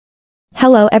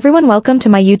Hello everyone, welcome to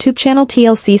my YouTube channel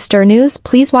TLC Stir News.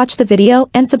 Please watch the video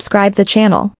and subscribe the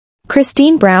channel.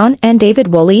 Christine Brown and David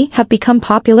Woolley have become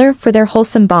popular for their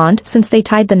wholesome bond since they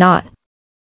tied the knot.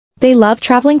 They love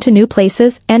traveling to new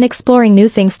places and exploring new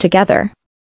things together.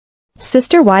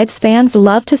 Sister Wives fans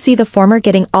love to see the former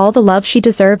getting all the love she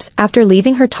deserves after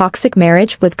leaving her toxic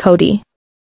marriage with Cody.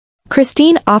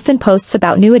 Christine often posts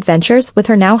about new adventures with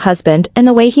her now husband and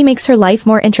the way he makes her life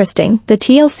more interesting. The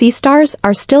TLC stars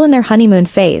are still in their honeymoon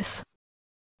phase.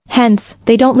 Hence,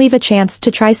 they don't leave a chance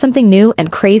to try something new and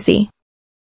crazy.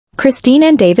 Christine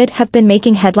and David have been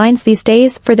making headlines these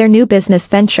days for their new business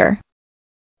venture.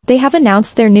 They have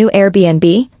announced their new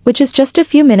Airbnb, which is just a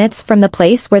few minutes from the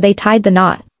place where they tied the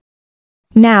knot.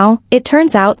 Now, it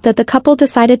turns out that the couple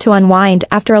decided to unwind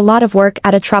after a lot of work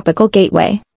at a tropical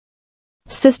gateway.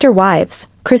 Sister Wives,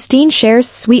 Christine shares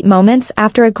sweet moments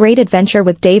after a great adventure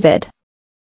with David.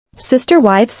 Sister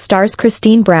Wives stars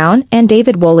Christine Brown and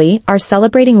David Woolley are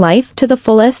celebrating life to the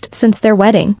fullest since their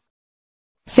wedding.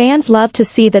 Fans love to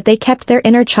see that they kept their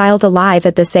inner child alive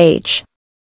at this age.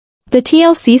 The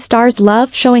TLC stars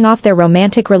love showing off their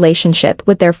romantic relationship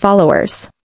with their followers.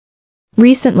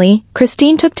 Recently,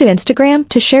 Christine took to Instagram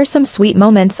to share some sweet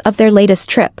moments of their latest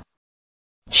trip.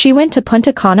 She went to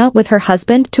Punta Cana with her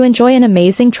husband to enjoy an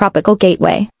amazing tropical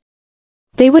gateway.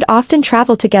 They would often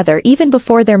travel together even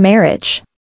before their marriage.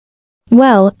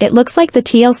 Well, it looks like the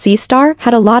TLC star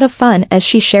had a lot of fun as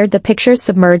she shared the pictures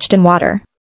submerged in water.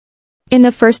 In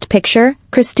the first picture,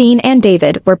 Christine and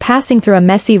David were passing through a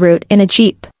messy route in a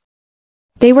Jeep.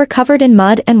 They were covered in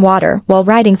mud and water while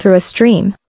riding through a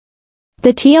stream.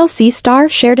 The TLC star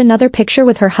shared another picture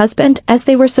with her husband as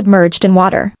they were submerged in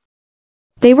water.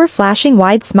 They were flashing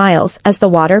wide smiles as the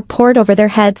water poured over their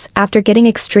heads after getting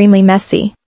extremely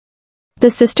messy.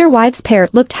 The Sister Wives pair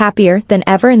looked happier than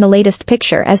ever in the latest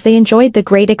picture as they enjoyed the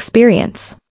great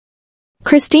experience.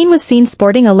 Christine was seen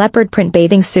sporting a leopard print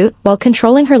bathing suit while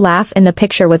controlling her laugh in the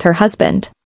picture with her husband.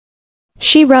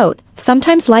 She wrote,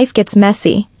 "Sometimes life gets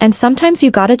messy, and sometimes you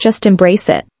gotta just embrace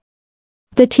it."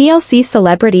 The TLC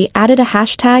celebrity added a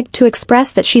hashtag to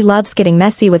express that she loves getting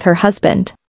messy with her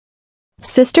husband.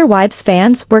 Sister Wives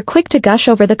fans were quick to gush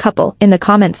over the couple in the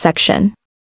comments section.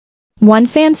 One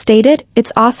fan stated,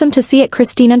 "It's awesome to see it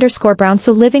Christine_Brown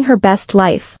so living her best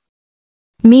life."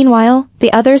 Meanwhile,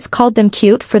 the others called them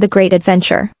cute for the great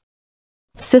adventure.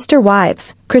 Sister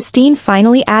Wives, Christine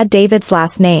finally add David's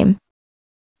last name.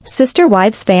 Sister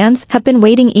Wives fans have been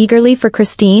waiting eagerly for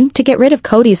Christine to get rid of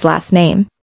Cody's last name.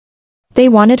 They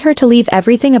wanted her to leave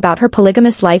everything about her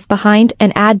polygamous life behind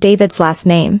and add David's last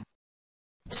name.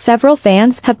 Several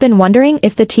fans have been wondering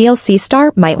if the TLC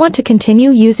star might want to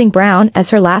continue using Brown as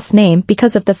her last name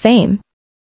because of the fame.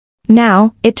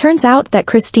 Now, it turns out that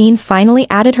Christine finally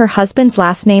added her husband's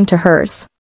last name to hers.